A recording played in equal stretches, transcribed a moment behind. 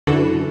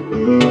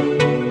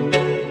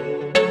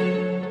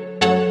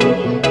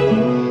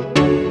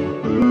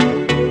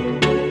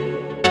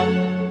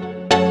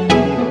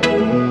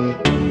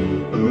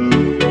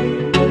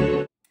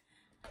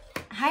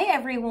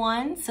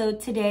so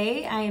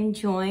today I am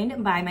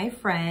joined by my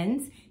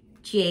friends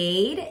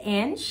Jade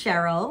and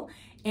Sheryl,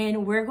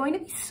 and we're going to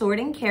be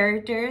sorting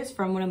characters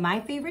from one of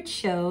my favorite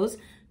shows,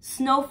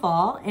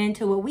 Snowfall,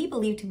 into what we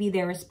believe to be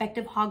their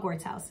respective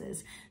Hogwarts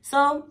houses.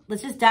 So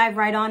let's just dive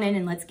right on in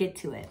and let's get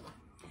to it.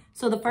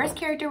 So the first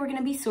character we're going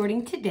to be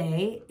sorting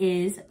today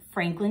is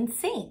Franklin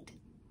Saint.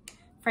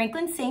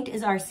 Franklin Saint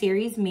is our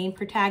series' main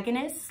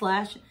protagonist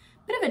slash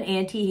bit of an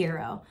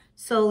anti-hero.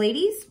 So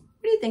ladies,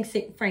 what do you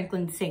think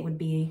Franklin Saint would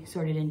be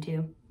sorted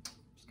into?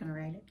 Just gonna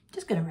write it.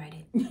 Just gonna write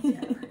it. Yeah.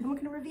 And we're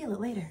gonna reveal it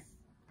later.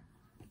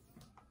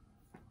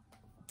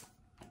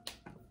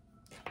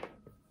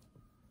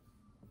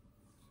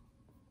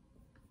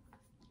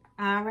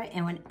 All right,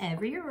 and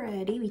whenever you're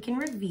ready, we can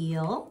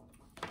reveal.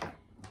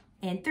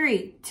 And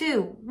 3,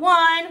 2,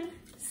 1,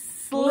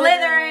 Slytherin!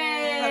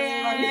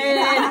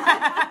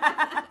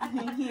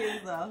 He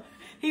is though.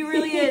 He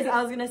really is.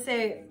 I was gonna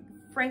say,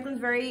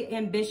 Franklin's very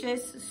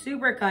ambitious,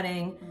 super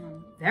cunning,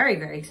 very,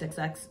 very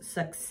successful.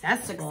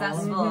 Successful.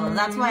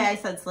 That's why I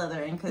said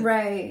Slytherin, because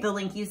the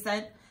link you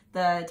sent,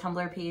 the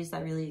Tumblr page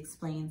that really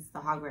explains the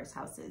Hogwarts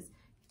houses.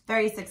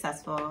 Very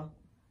successful,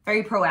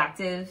 very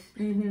proactive.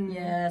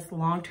 Yes,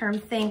 long-term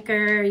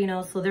thinker, you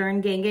know,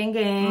 Slytherin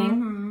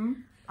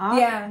gang.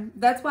 Yeah,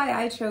 that's why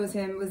I chose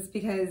him, was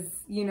because,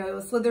 you know,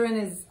 Slytherin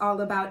is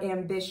all about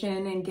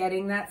ambition and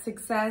getting that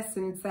success,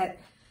 and it's that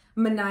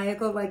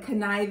maniacal, like,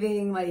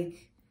 conniving,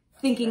 like,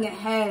 thinking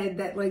ahead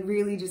that, like,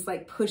 really just,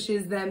 like,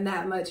 pushes them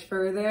that much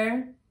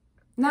further.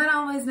 Not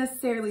always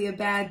necessarily a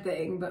bad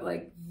thing, but,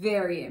 like,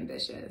 very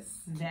ambitious.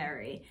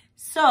 Very.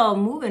 So,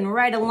 moving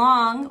right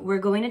along, we're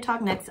going to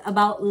talk next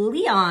about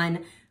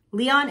Leon.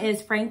 Leon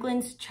is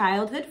Franklin's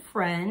childhood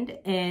friend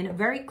and a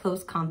very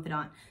close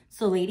confidant.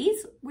 So,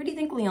 ladies, where do you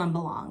think Leon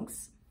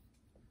belongs?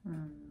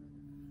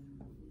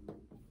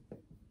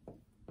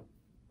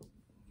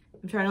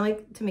 I'm trying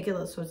to make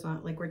it so it's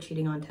not like we're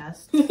cheating on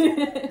tests.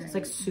 It's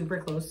like super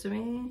close to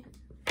me.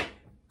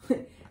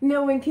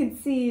 No one can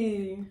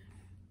see.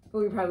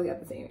 Well, we probably got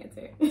the same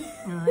answer.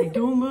 I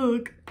don't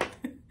look.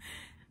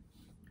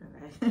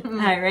 All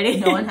right, ready?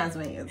 No one has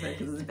my answer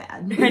because it's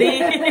bad.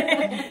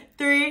 Ready?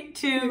 3,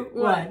 2,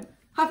 1.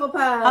 Hufflepuff.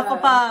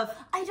 Hufflepuff.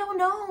 I don't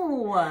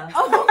know.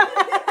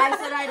 I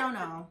said I don't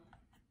know.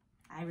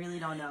 I really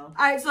don't know.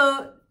 All right,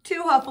 so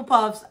 2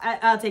 Hufflepuffs.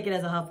 I'll take it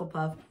as a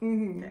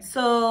Hufflepuff.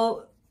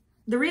 So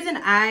the reason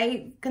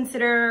I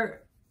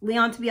consider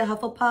Leon to be a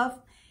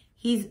Hufflepuff,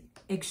 he's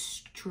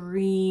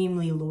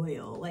extremely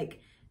loyal, like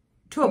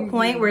to a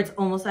point where it's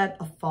almost at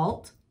a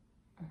fault.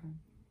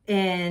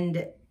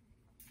 And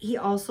he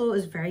also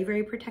is very,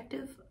 very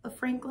protective of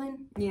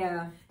Franklin.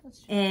 Yeah.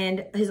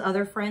 And his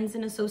other friends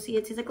and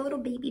associates. He's like a little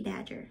baby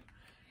badger.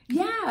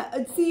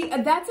 Yeah. See,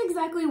 that's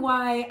exactly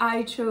why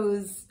I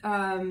chose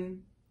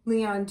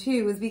Leon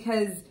too, was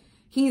because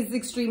he's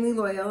extremely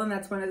loyal, and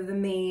that's one of the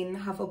main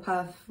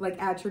Hufflepuff like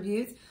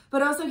attributes.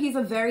 But also he's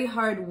a very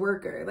hard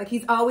worker. Like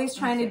he's always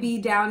trying to be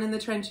down in the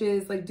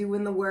trenches, like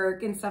doing the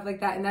work and stuff like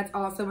that. And that's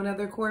also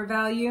another core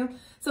value.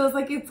 So it's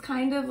like, it's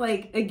kind of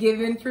like a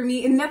given for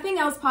me. And nothing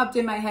else popped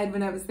in my head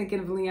when I was thinking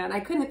of Leon. I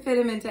couldn't fit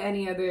him into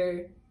any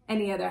other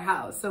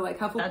house. So like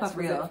Hufflepuff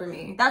was it for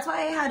me. That's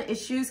why I had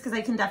issues, because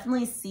I can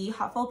definitely see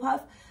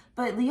Hufflepuff.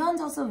 But Leon's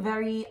also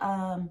very,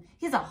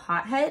 he's a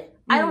hothead.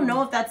 I don't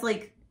know if that's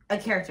like a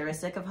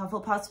characteristic of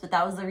Hufflepuffs, but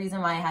that was the reason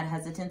why I had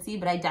hesitancy.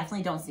 But I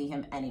definitely don't see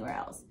him anywhere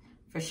else.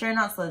 For sure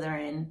not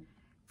Slytherin.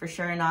 For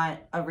sure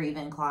not a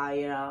Ravenclaw,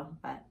 you know.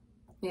 But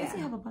yeah, I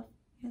see Hufflepuff.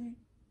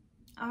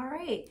 All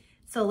right,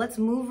 so let's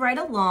move right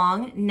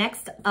along.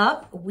 Next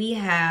up, we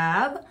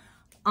have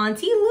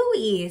Auntie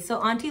Louie. So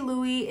Auntie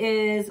Louie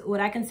is what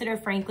I consider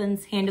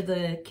Franklin's hand of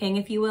the king,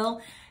 if you will.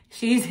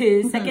 She's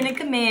his second in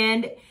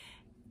command.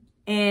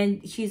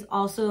 And she's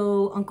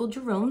also Uncle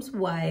Jerome's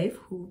wife,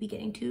 who we'll be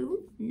getting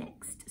to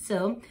next.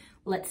 So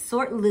let's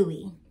sort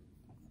Louie.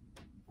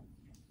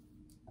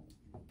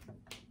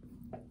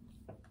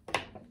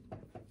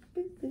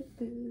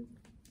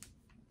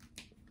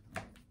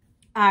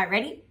 All right,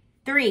 ready?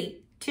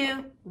 3,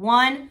 2,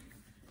 1.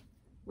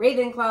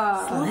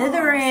 Ravenclaw.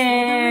 Slytherin.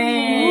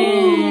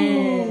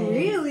 Ooh,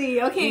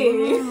 really?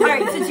 Okay. All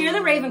right, since you're the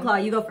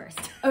Ravenclaw, you go first.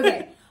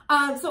 Okay.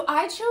 So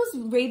I chose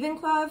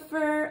Ravenclaw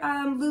for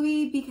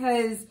Louie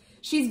because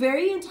she's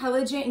very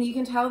intelligent, and you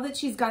can tell that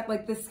she's got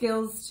like the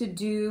skills to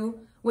do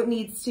what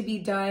needs to be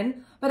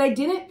done. But I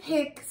didn't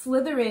pick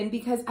Slytherin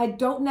because I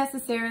don't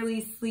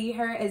necessarily see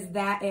her as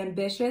that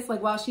ambitious.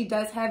 Like, while she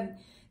does have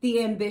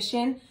the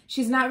ambition,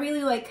 she's not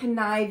really like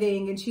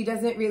conniving, and she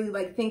doesn't really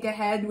like think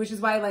ahead, which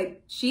is why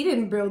like she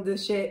didn't build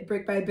this shit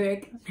brick by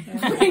brick.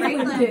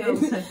 Franklin did.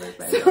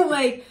 So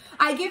like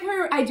I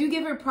do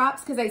give her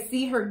props because I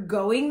see her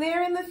going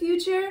there in the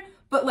future,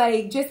 but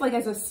like just like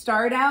as a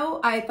start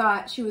out, I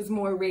thought she was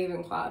more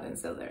Ravenclaw than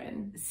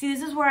Slytherin. See,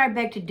 this is where I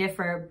beg to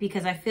differ,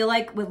 because I feel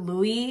like with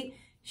Louie,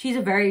 she's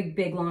a very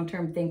big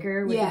long-term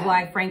thinker, which is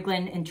why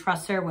Franklin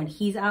entrusts her when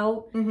he's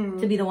out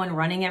to be the one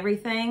running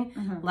everything.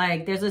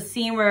 Like, there's a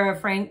scene where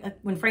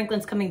when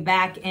Franklin's coming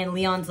back and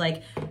Leon's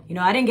like, you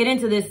know, I didn't get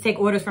into this, take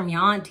orders from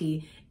your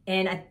auntie.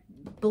 And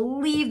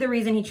believe the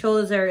reason he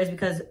chose her is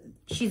because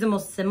she's the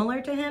most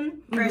similar to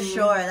him. For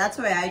sure. That's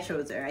why I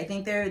chose her. I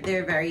think they're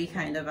very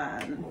kind of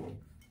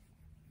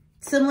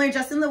similar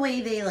just in the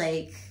way they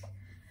like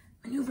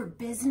maneuver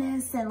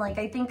business. And like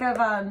I think of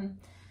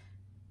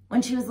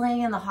when she was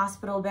laying in the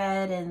hospital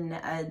bed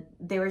and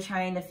they were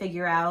trying to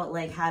figure out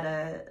like how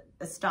to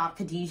stop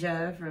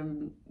Khadijah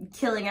from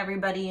killing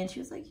everybody, and she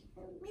was like,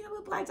 meet up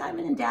with Black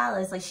Diamond in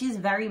Dallas. Like she's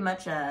very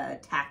much a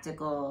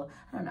tactical,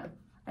 I don't know.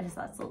 I just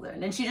thought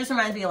Slytherin. And she just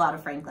reminds me a lot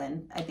of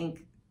Franklin. I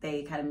think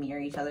they kind of mirror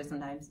each other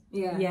sometimes.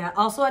 Yeah. Yeah.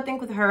 Also, I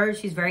think with her,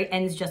 she's very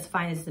ends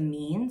justifying as the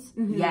means.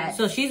 Yes.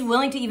 So she's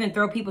willing to even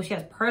throw people she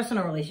has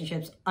personal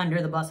relationships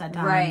under the bus at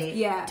times. Right.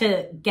 Yeah.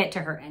 To get to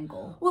her end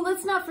goal. Well,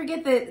 let's not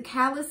forget that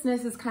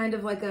callousness is kind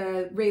of like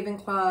a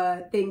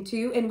Ravenclaw thing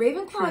too. And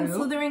Ravenclaw and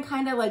Slytherin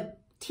kind of like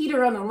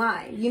teeter on the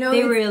line. You know,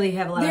 they really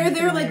have a lot of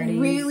they're like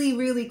really,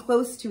 really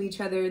close to each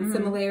other in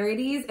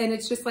similarities. And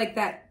it's just like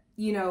that,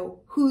 you know,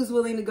 who's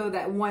willing to go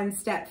that one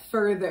step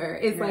further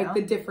is like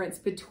the difference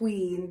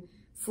between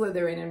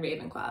Slytherin and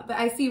Ravenclaw. But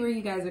I see where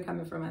you guys are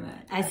coming from on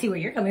that. I see where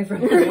you're coming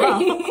from as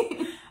well.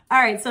 All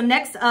right, so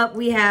next up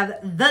we have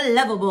the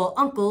lovable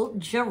Uncle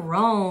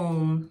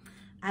Jerome.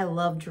 I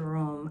love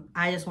Jerome.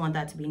 I just want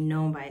that to be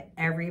known by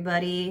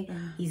everybody.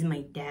 He's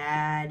my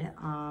dad.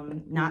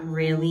 Not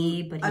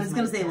really, but he's I was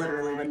going to say dad.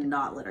 literally, but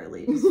not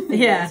literally.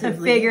 Yeah,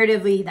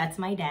 figuratively, that's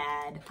my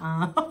dad.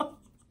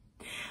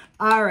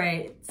 All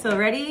right, so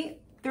ready?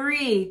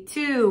 3,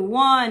 2,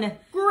 1.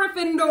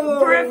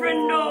 Gryffindor!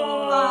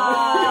 Gryffindor!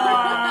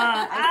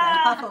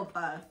 I said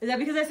Hufflepuff. Is that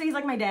because I say he's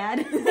like my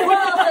dad? Well,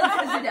 it's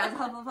because your dad's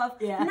Hufflepuff.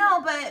 Yeah.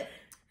 No, but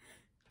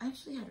I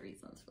actually had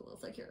reasons for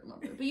those. I can't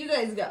remember. But you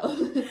guys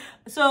go.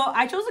 So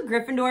I chose a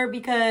Gryffindor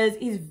because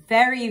he's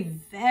very,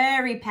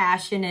 very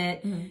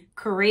passionate,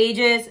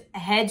 courageous,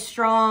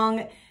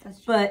 headstrong,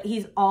 but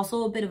he's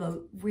also a bit of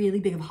a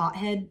really big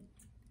hothead.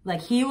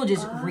 Like he will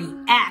just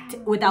react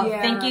without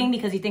thinking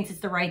because he thinks it's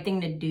the right thing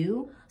to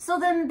do. So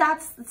then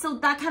that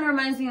kind of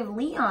reminds me of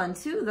Leon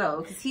too, though,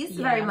 because he's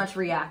very much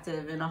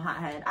reactive and a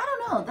hothead. I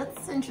don't know.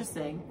 That's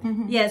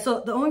interesting. Yeah.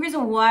 So the only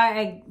reason why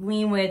I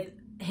lean with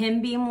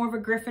him being more of a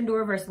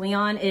Gryffindor versus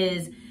Leon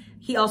is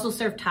he also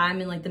served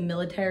time in like the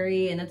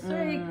military, and it's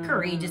very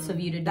courageous of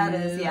you to do. That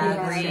is,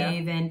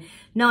 brave, and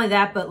not only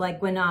that, but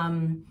like when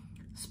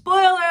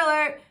spoiler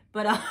alert.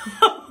 But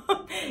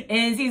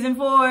in season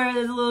 4,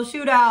 there's a little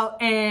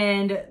shootout,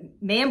 and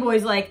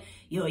Manboy's like,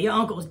 yo, your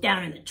uncle's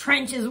down in the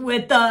trenches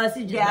with us.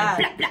 It's just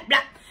like, blah, blah,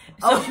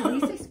 blah. So, should we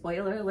say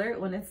spoiler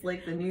alert when it's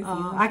like the new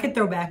season? I could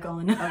throw back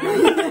on.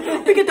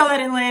 Okay. We could throw that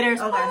in later.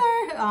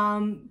 Okay.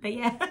 Spoiler. But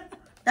yeah.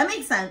 That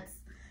makes sense.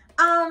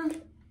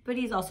 But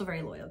he's also a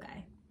very loyal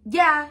guy.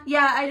 Yeah.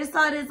 I just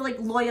thought it's like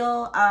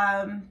loyal.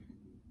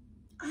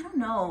 I don't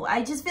know.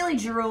 I just feel like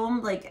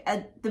Jerome, like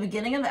at the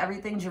beginning of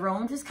everything,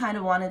 Jerome just kind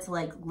of wanted to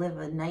like live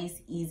a nice,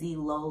 easy,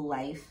 low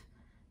life,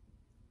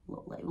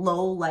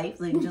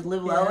 like just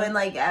live low and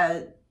like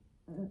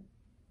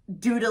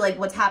due to like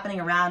what's happening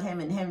around him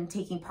and him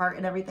taking part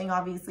in everything.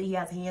 Obviously, he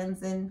has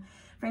hands in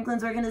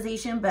Franklin's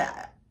organization,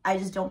 but I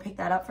just don't pick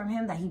that up from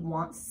him that he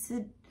wants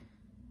to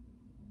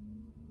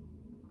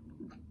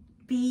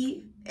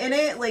be in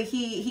it. Like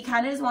he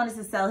kind of just wanted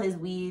to sell his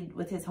weed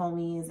with his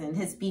homies and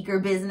his speaker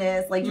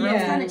business. Like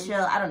Jerome's kind of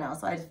chill. I don't know.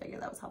 So I just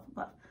figured that was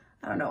Hufflepuff.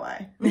 I don't know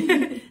why.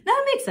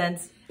 That makes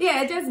sense.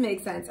 Yeah, it does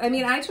make sense. I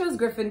mean, I chose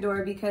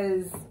Gryffindor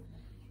because,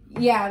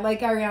 yeah,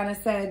 like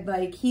Ariana said,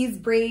 like he's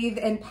brave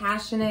and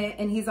passionate,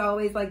 and he's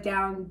always like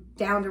down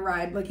to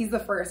ride. Like he's the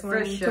first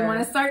one to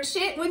want to start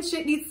shit when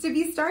shit needs to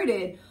be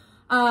started.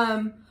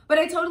 But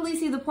I totally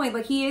see the point.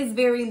 Like, he is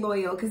very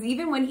loyal. Because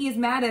even when he's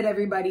mad at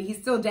everybody, he's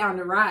still down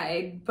to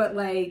ride. But,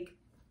 like,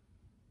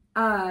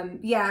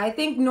 yeah, I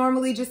think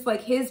normally just,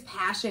 like, his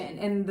passion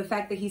and the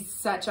fact that he's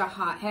such a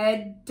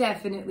hothead,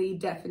 definitely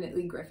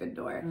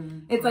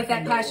Gryffindor. It's like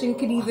that passion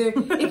could either,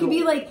 it could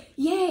be like,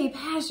 yay,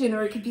 passion,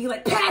 or it could be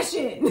like,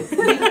 passion.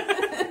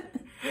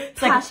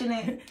 It's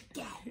passionate.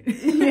 Like,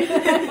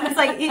 it's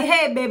like,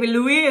 hey, baby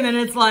Louie, and then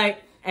it's like,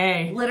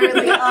 hey.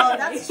 Literally. Oh,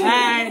 that's true.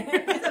 Hey.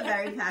 He's a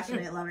very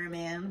passionate lover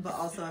man, but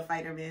also a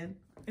fighter man.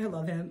 I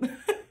love him.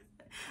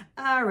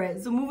 All right,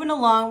 so moving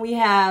along, we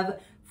have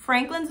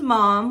Franklin's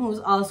mom, who's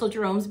also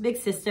Jerome's big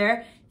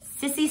sister,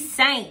 Cissy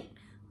Saint.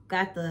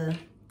 Got the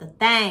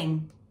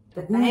thang.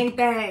 The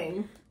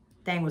thang.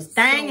 Thing was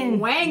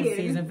thanging in the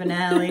season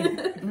finale.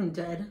 I'm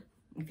dead.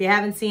 If you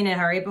haven't seen it,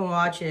 hurry up and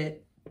watch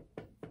it.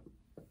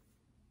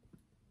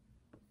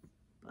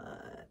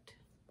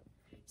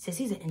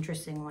 Cissy's an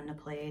interesting one to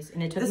place,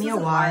 and it took me a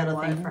while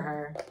to think for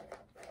her.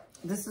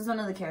 This is one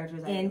of the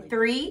characters I In really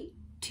 3,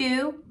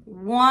 2,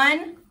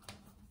 1,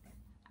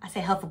 I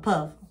say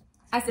Hufflepuff.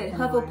 I said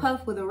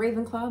Hufflepuff with a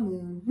Ravenclaw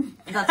moon.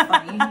 That's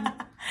funny.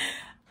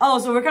 Oh,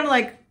 so we're kind of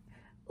like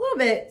a little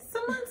bit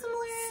similar.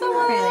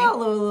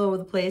 All over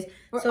the place.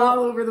 We're all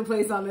over the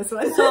place on this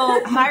one.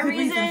 So my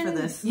reason for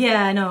this.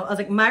 Yeah, I know. I was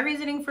like, my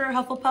reasoning for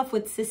Hufflepuff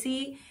with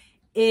Cissy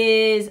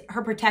is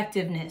her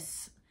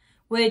protectiveness.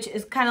 which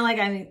is kind of like,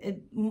 I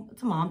mean,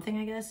 it's a mom thing,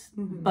 I guess.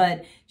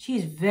 But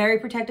she's very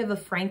protective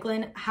of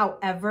Franklin.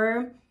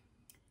 However,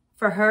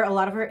 for her, a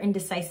lot of her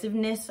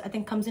indecisiveness, I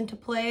think, comes into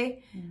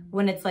play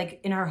when it's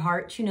like in her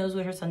heart, she knows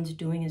what her son's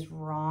doing is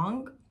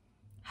wrong.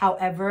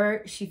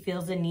 However, she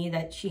feels the need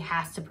that she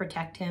has to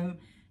protect him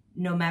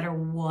no matter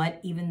what,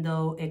 even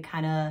though it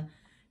kind of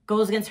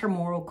goes against her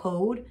moral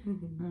code.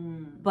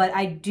 But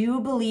I do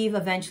believe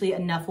eventually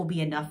enough will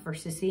be enough for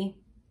Cissy.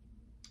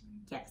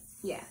 Yes.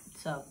 Yeah.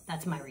 So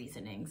that's my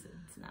reasoning. So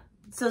it's not.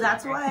 So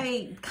that's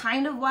why,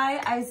 kind of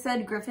why I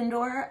said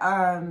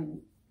Gryffindor,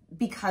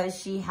 because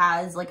she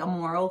has like a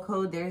moral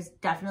code. There's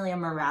definitely a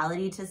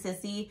morality to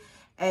Cissy.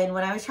 And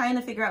when I was trying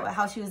to figure out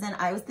how she was in,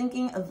 I was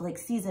thinking of like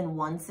season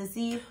 1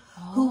 Cissy,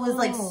 who was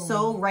like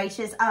so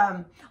righteous.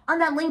 On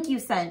that link you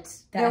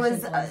sent, there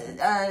was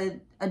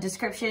a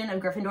description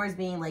of Gryffindor as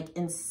being like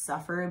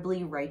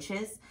insufferably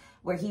righteous,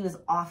 where he was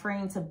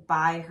offering to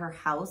buy her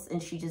house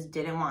and she just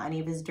didn't want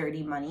any of his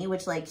dirty money,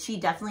 which like she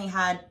definitely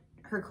had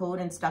her code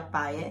and stuck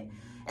by it.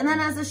 And then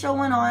as the show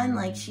went on,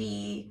 like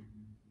she,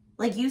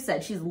 like you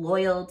said, she's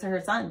loyal to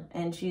her son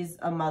and she's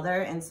a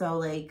mother. And so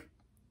like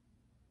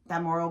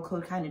that moral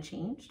code kind of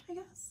changed, I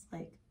guess.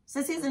 Like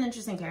Cissy's an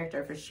interesting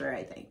character for sure,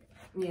 I think.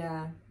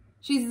 Yeah.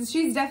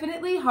 She's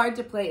definitely hard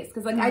to place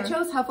because like I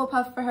chose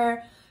Hufflepuff for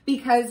her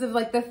because of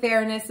like the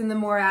fairness and the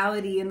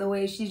morality and the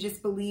way she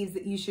just believes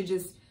that you should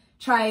just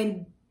try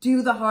and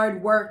do the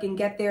hard work and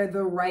get there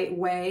the right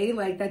way.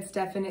 Like that's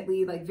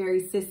definitely like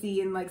very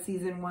Cissy in like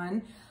season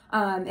 1.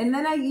 And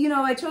then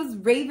I chose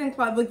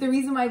Ravenclaw. Like the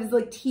reason why I was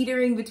like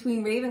teetering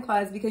between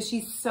Ravenclaw is because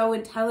she's so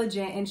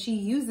intelligent and she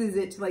uses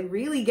it to like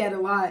really get a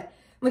lot.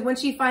 Like when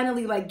she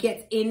finally like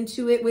gets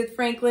into it with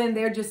Franklin,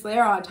 they're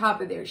on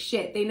top of their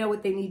shit. They know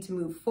what they need to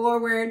move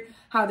forward,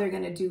 how they're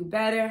going to do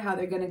better, how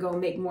they're going to go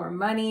make more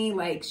money.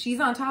 Like she's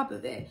on top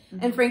of it.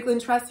 And Franklin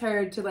trusts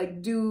her to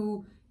like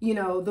do, you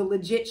know, the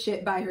legit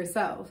shit by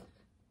herself.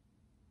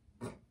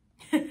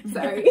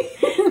 Sorry.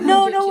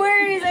 No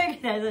worries.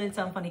 It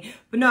sounds funny.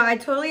 But no, I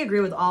totally agree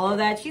with all of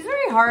that. She's a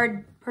very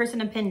hard person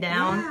to pin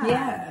down.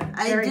 Yeah.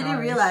 I didn't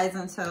realize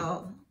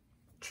until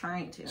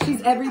trying to.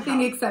 She's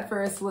everything except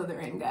for a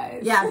Slytherin,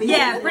 guys.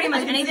 Yeah, pretty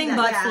much anything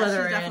but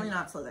Slytherin. She's definitely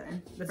not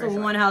Slytherin. But the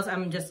one house,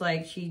 I'm just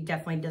like, she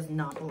definitely does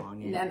not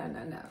belong in.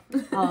 No.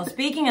 Oh,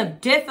 speaking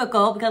of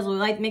difficult, because we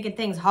like making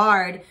things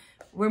hard,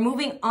 we're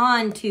moving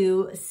on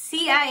to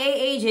CIA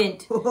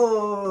agent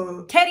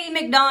Teddy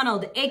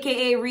McDonald,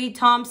 aka Reed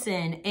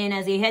Thompson. And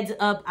as he heads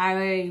up,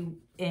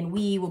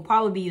 we will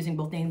probably be using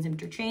both names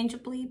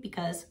interchangeably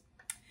because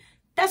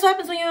that's what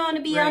happens when you want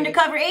to be an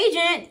undercover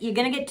agent. You're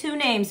going to get 2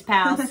 names,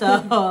 pal.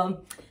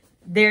 So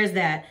there's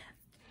that.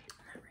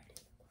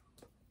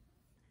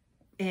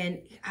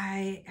 And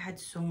I had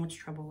so much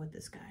trouble with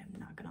this guy. I'm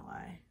not going to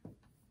lie.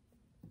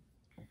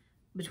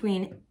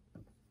 Between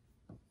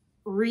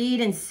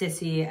Reed and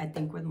Cissy, I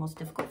think were the most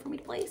difficult for me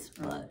to place.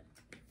 But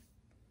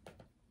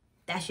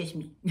that's just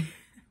me.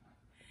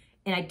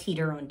 And I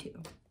teeter on 2.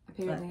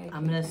 Apparently,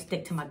 I'm going to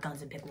stick to my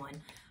guns and pick one.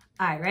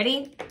 All right,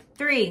 ready?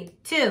 3,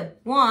 2,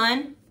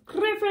 1.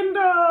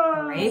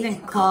 Gryffindor!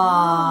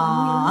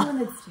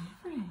 Ravenclaw. It's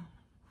different.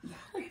 Yeah,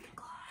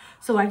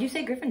 Ravenclaw. So why'd you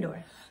say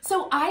Gryffindor?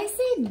 So I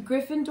say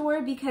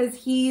Gryffindor because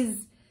he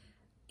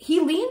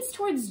leans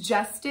towards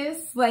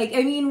justice. Like,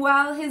 I mean,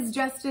 while his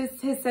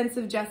sense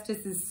of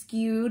justice is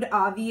skewed,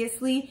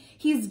 obviously,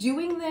 he's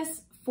doing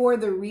this for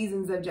the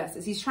reasons of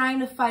justice. He's trying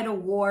to fight a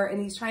war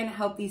and he's trying to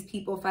help these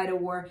people fight a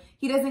war.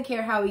 He doesn't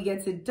care how he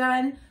gets it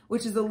done,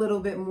 which is a little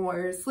bit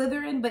more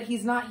Slytherin, but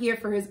he's not here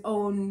for his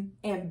own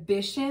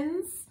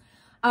ambitions.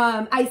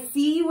 I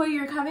see where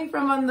you're coming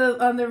from on the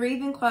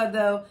Ravenclaw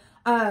though.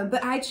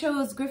 But I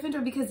chose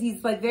Gryffindor because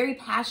he's like very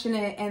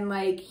passionate and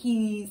like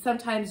he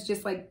sometimes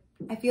just like,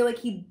 I feel like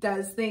he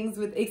does things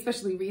with,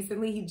 especially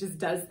recently, he just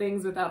does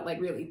things without like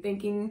really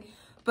thinking.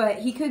 But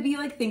he could be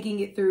like thinking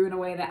it through in a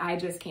way that I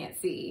just can't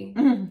see.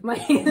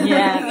 Like,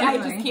 I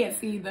just can't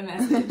see the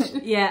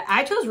message. Yeah,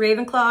 I chose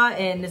Ravenclaw,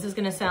 and this is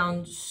gonna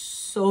sound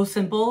so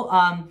simple.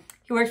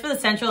 He works for the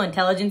Central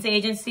Intelligence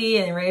Agency,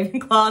 and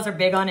Ravenclaws are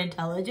big on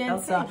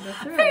intelligence. So I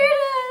figured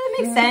that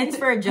makes sense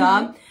for a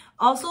job.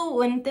 Also,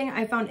 one thing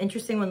I found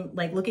interesting when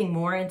like looking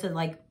more into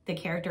like the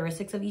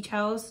characteristics of each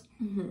house.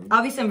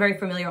 Obviously, I'm very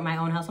familiar with my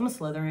own house. I'm a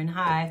Slytherin.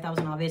 Hi, if that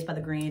wasn't obvious by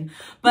the green.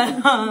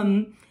 But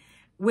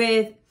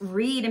with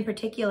Reed in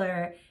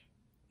particular,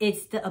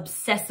 it's the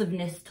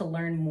obsessiveness to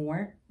learn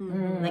more.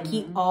 Like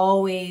he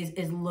always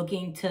is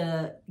looking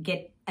to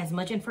get as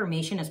much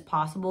information as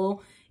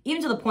possible,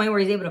 even to the point where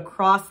he's able to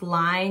cross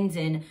lines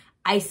and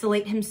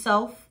isolate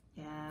himself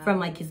from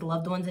like his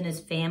loved ones and his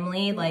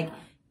family, like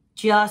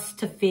just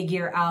to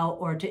figure out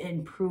or to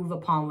improve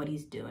upon what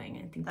he's doing.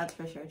 I think that's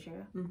for sure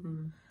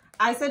true.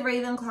 I said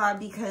Ravenclaw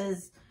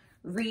because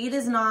Reed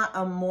is not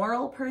a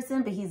moral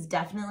person, but he's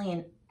definitely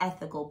an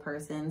ethical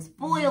person.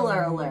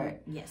 Spoiler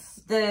alert.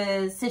 Yes.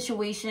 The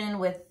situation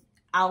with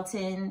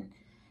Alton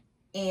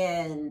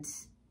and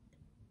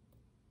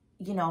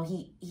you know,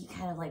 he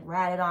kind of like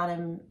ratted on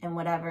him and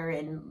whatever,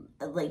 and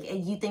like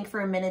you think for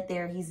a minute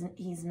there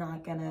he's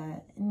not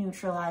gonna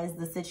neutralize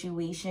the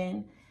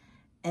situation,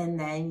 and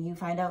then you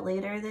find out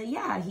later that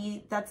yeah,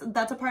 that's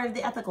a part of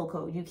the ethical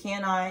code. You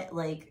cannot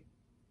like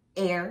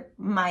air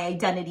my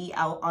identity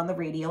out on the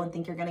radio and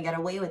think you're gonna get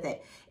away with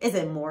it. Is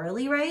it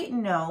morally right?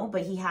 No,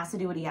 but he has to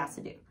do what he has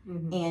to do.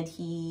 And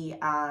he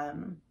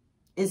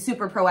is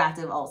super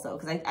proactive also,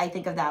 because I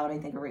think of that when I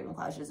think of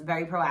Ravenclaw. She's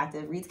very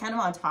proactive, Reed's kind of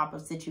on top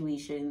of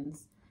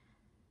situations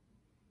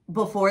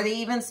before they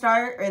even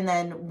start, and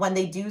then when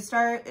they do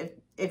start,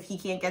 if he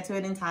can't get to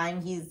it in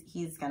time,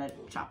 he's gonna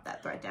chop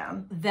that thread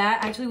down.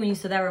 That actually, when you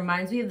said that,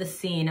 reminds me of the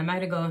scene. I'm not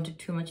gonna go into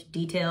too much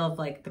detail of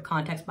like the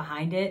context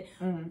behind it.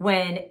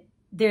 When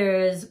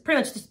there's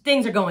pretty much just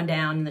things are going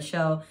down in the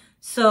show.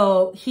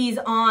 So he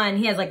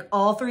has like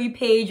all 3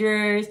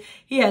 pagers.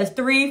 He has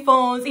 3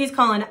 phones. He's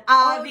calling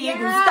Avi,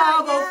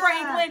 Gustavo,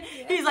 Franklin.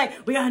 He's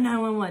like, we got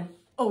 911.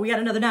 Oh, we got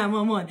another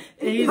 911.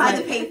 And he's by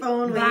like, the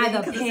payphone. By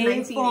the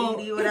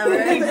payphone. Whatever.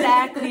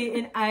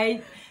 Exactly.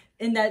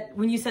 And that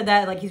when you said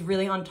that, like he's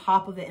really on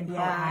top of it and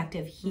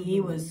proactive.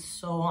 He was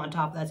so on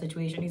top of that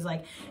situation. He's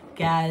like,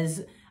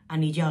 guys, I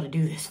need y'all to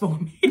do this for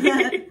me.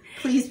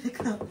 Please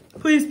pick up.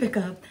 Please pick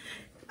up.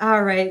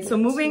 All right. So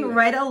moving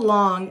right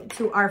along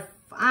to our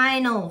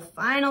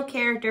final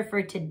character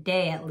for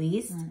today, at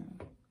least.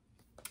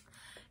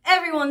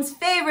 Everyone's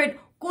favorite,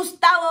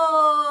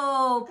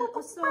 Gustavo,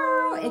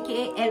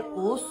 aka El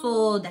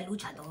Oso del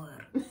Luchador,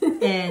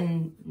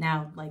 and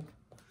now like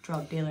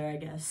drug dealer, I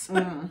guess.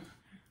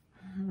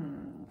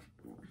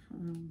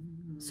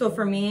 So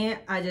for me,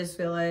 I just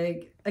feel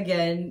like,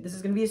 again, this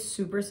is gonna be a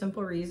super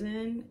simple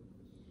reason,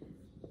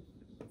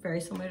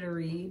 very similar to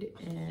Reed,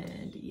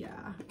 and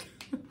yeah.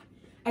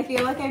 I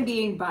feel like I'm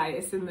being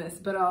biased in this,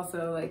 but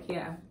also like,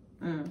 yeah.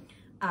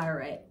 All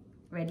right.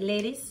 Ready,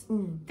 ladies?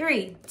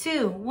 3,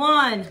 2,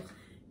 1.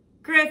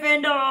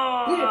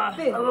 Gryffindor!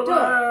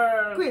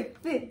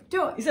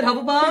 Gryffindor! You said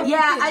Hufflepuff?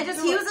 Yeah,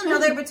 he was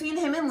another, between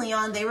him and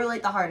Leon, they were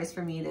like the hardest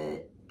for me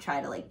to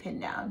try to like pin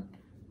down.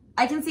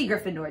 I can see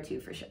Gryffindor too,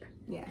 for sure.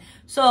 Yeah.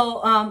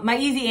 So, my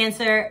easy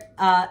answer,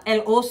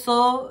 El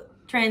Oso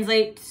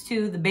translates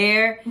to the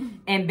bear,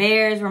 and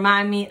bears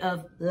remind me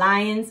of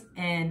lions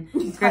and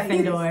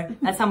Gryffindor.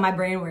 That's how my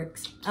brain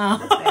works.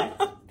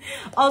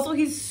 Also,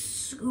 he's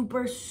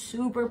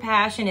super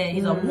passionate.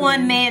 He's a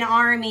one-man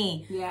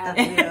army. Yeah.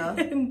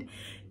 And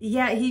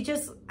yeah, I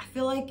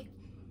feel like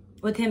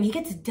with him, he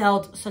gets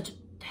dealt such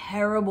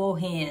terrible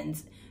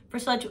hands for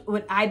such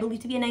what I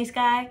believe to be a nice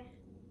guy.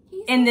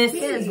 In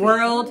this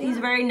world, he's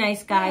a very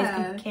nice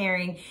guy. He's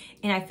caring.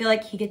 And I feel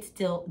like he gets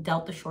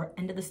dealt the short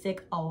end of the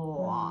stick a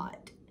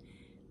lot.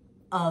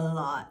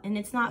 And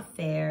it's not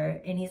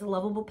fair. And he's a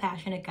lovable,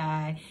 passionate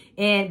guy.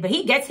 But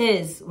he gets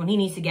his when he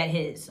needs to get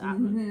his.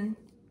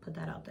 Put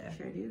that out there.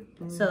 Sure do.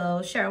 So,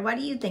 Sheryl, why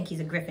do you think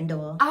he's a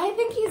Gryffindor? I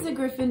think he's a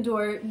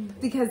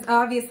Gryffindor because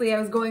obviously I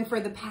was going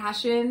for the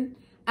passion.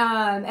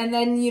 And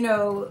then, you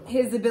know,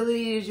 his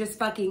ability to just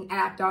fucking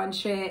act on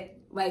shit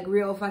like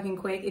real fucking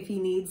quick if he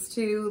needs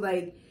to.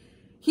 Like,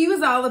 he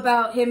was all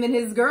about him and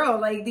his girl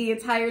like the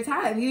entire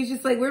time. He was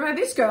just like, where'd my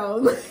bitch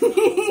go?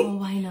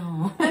 Oh, I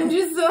know.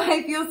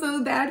 I feel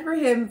so bad for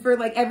him for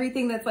like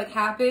everything that's like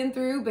happened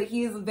through, but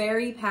he's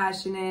very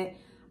passionate.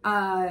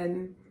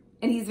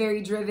 And he's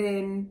very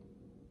driven,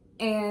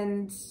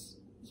 and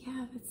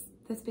yeah,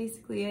 that's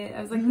basically it.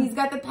 I was like, he's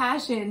got the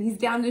passion. He's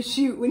down to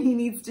shoot when he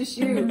needs to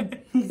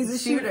shoot. He's a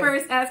shoot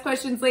first, ask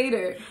questions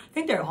later. I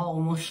think they're all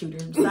almost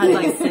shooters. I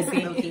like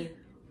Cissy.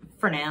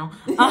 For now.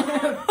 For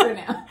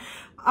now.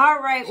 All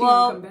right,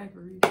 well,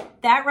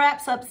 that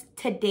wraps up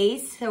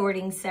today's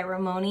sorting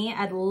ceremony.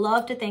 I'd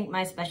love to thank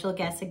my special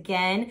guests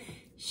again,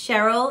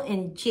 Sheryl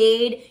and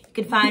Jade. You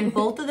can find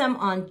both of them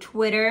on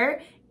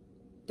Twitter.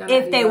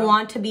 If they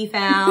want to be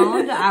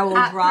found, I will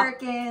drop.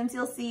 Perkins,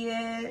 you'll see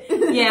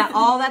it. Yeah,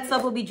 all that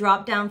stuff will be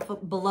dropped down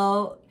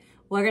below.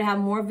 We're going to have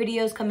more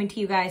videos coming to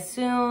you guys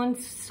soon.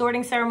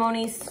 Sorting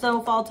ceremonies,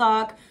 Snowfall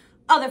talk,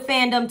 other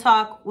fandom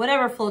talk,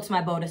 whatever floats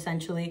my boat,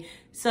 essentially.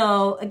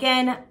 So,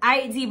 again,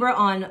 I Eat Zebra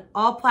on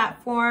all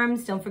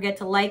platforms. Don't forget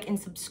to like and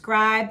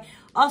subscribe.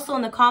 Also,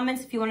 in the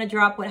comments, if you want to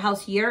drop what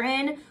house you're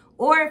in,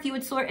 or if you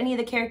would sort any of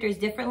the characters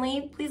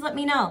differently, please let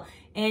me know.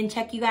 And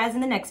check you guys in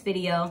the next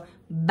video.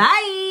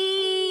 Bye!